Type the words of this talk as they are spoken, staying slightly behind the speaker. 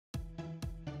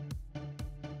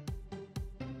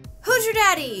Who's your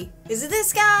daddy? Is it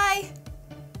this guy?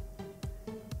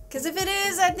 Because if it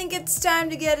is, I think it's time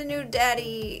to get a new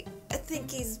daddy. I think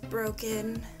he's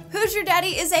broken. Who's Your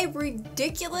Daddy is a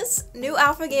ridiculous new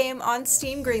alpha game on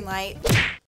Steam Greenlight.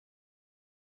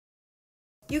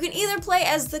 You can either play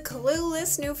as the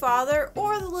clueless new father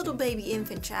or the little baby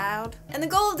infant child. And the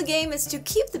goal of the game is to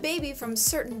keep the baby from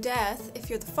certain death if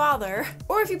you're the father.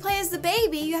 Or if you play as the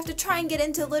baby, you have to try and get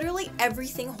into literally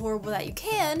everything horrible that you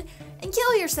can and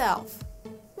kill yourself.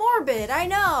 Morbid, I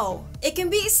know. It can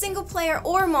be single player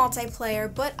or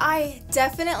multiplayer, but I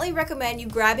definitely recommend you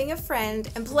grabbing a friend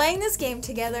and playing this game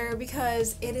together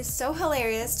because it is so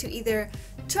hilarious to either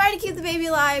try to keep the baby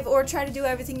alive or try to do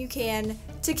everything you can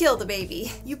to kill the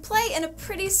baby. You play in a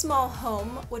pretty small home,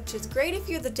 which is great if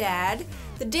you're the dad.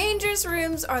 The dangerous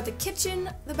rooms are the kitchen,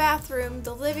 the bathroom,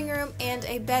 the living room, and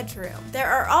a bedroom. There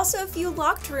are also a few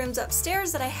locked rooms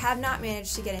upstairs that I have not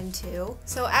managed to get into.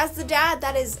 So as the dad,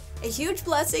 that is a huge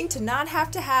blessing to not have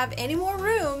to have any more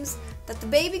rooms that the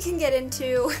baby can get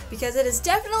into because it is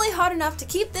definitely hot enough to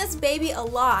keep this baby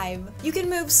alive. You can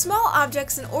move small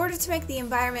objects in order to make the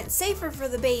environment safer for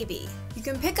the baby. You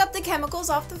can pick up the chemicals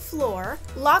off the floor,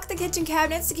 lock the kitchen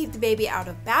cabinets to keep the baby out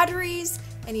of batteries,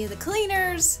 any of the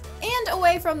cleaners, and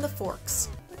away from the forks.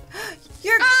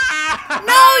 You're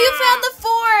No, you found the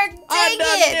fork! Dang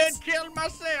it! I killed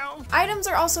myself. Items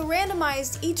are also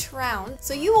randomized each round,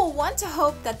 so you will want to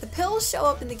hope that the pills show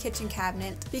up in the kitchen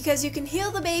cabinet because you can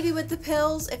heal the baby with the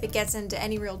pills if it gets into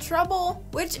any real trouble,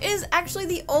 which is actually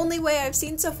the only way I've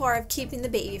seen so far of keeping the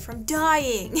baby from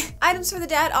dying. Items for the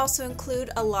dad also include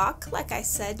a lock, like I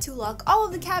said, to lock all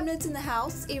of the cabinets in the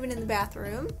house, even in the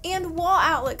bathroom, and wall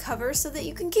outlet covers so that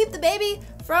you can keep the baby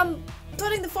from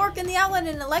putting the fork in the outlet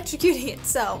and electrocuting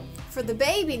itself. For the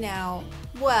baby now,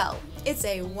 well, it's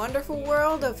a wonderful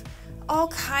world of all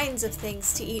kinds of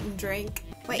things to eat and drink.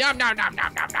 Wait, Nom, nom, nom,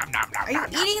 nom, nom, nom, nom, are you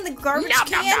nom, nom. eating the garbage Nom,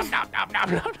 can? nom, nom,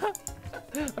 nom, nom,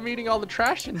 nom. I'm eating all the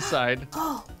trash inside.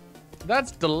 Oh,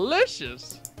 That's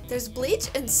delicious. there's bleach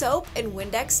and soap and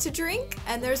Windex to drink,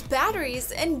 and there's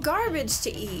batteries and garbage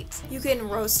to eat. You can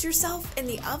roast yourself in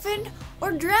the oven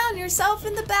or drown yourself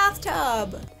in the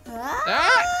bathtub.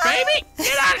 Ah, baby,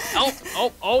 get out!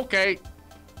 Oh, okay.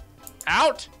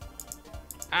 Out.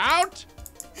 Out.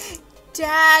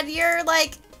 Dad, you're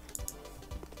like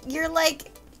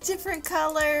different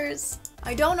colors.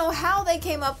 I don't know how they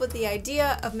came up with the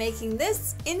idea of making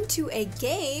this into a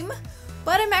game,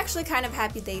 but I'm actually kind of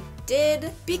happy they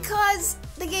did because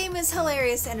the game is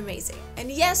hilarious and amazing.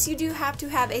 And yes, you do have to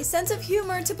have a sense of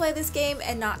humor to play this game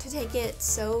and not to take it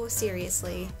so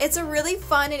seriously. It's a really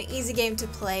fun and easy game to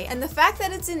play, and the fact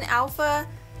that it's in alpha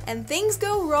and things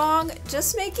go wrong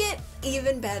just make it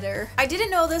even better. I didn't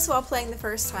know this while playing the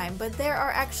first time, but there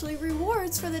are actually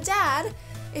rewards for the dad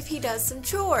if he does some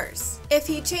chores. If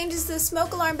he changes the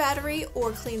smoke alarm battery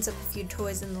or cleans up a few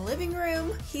toys in the living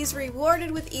room, he's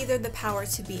rewarded with either the power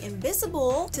to be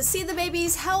invisible, to see the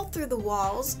baby's health through the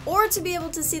walls, or to be able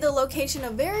to see the location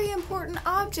of very important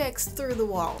objects through the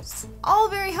walls. All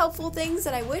very helpful things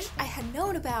that I wish I had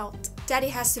known about. Daddy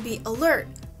has to be alert,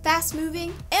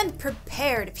 fast-moving, and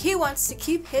prepared if he wants to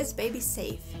keep his baby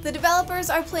safe. The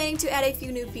developers are planning to add a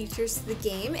few new features to the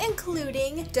game,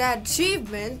 including Dad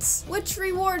Achievements, which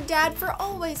reward Dad for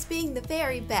always being the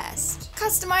very best.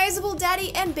 Customizable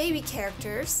daddy and baby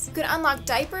characters. You can unlock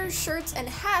diapers, shirts, and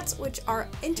hats, which are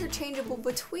interchangeable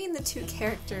between the two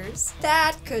characters.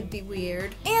 That could be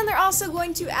weird. And they're also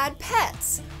going to add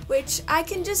pets, which I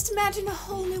can just imagine a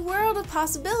whole new world of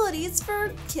possibilities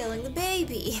for killing the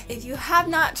baby. If you have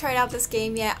not tried out this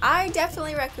game yet, I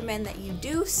definitely recommend that you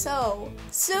do so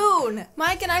soon.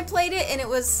 Mike and I played it and it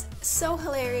was so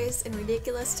hilarious and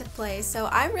ridiculous to play, so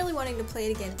I'm really wanting to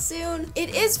play it again soon.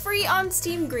 It is free on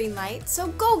Steam Greenlight, so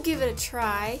go give it a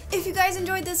try. If you guys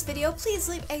enjoyed this video, please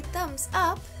leave a thumbs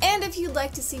up. And if you'd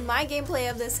like to see my gameplay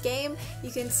of this game,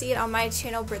 you can see it on my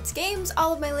channel, BRITTS Games.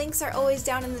 All of my links are always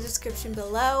down in the description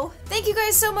below. Thank you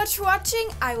guys so much for watching.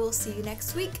 I will see you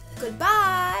next week.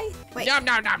 Goodbye. Wait, Nom,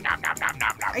 nom, nom, nom, nom, nom,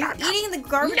 nom, are you nom, nom. eating the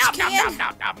garbage Nom, can?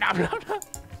 nom, nom, nom, nom, nom.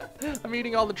 I'm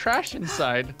eating all the trash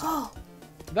inside. Oh,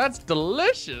 That's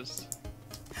delicious.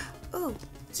 ooh,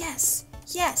 yes,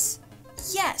 yes,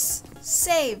 yes,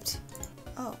 saved.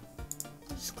 Oh,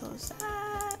 I'll just close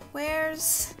that.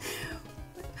 Where's...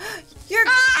 You're...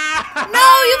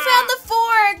 No, you found the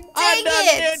fork! Dang I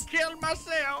it! done killed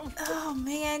myself. Oh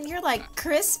man, you're like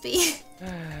crispy.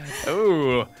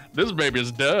 Ooh, this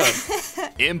baby's done.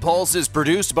 Impulse is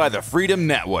produced by the Freedom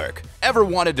Network. Ever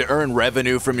wanted to earn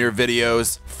revenue from your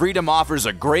videos? Freedom offers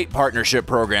a great partnership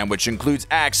program which includes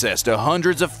access to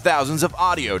hundreds of thousands of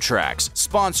audio tracks,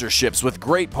 sponsorships with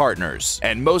great partners,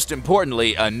 and most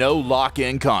importantly, a no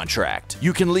lock-in contract.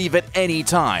 You can leave at any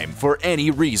time for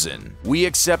any reason. We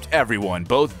accept everyone,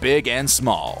 both big and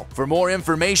small. For more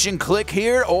information, click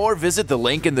here or visit the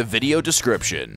link in the video description.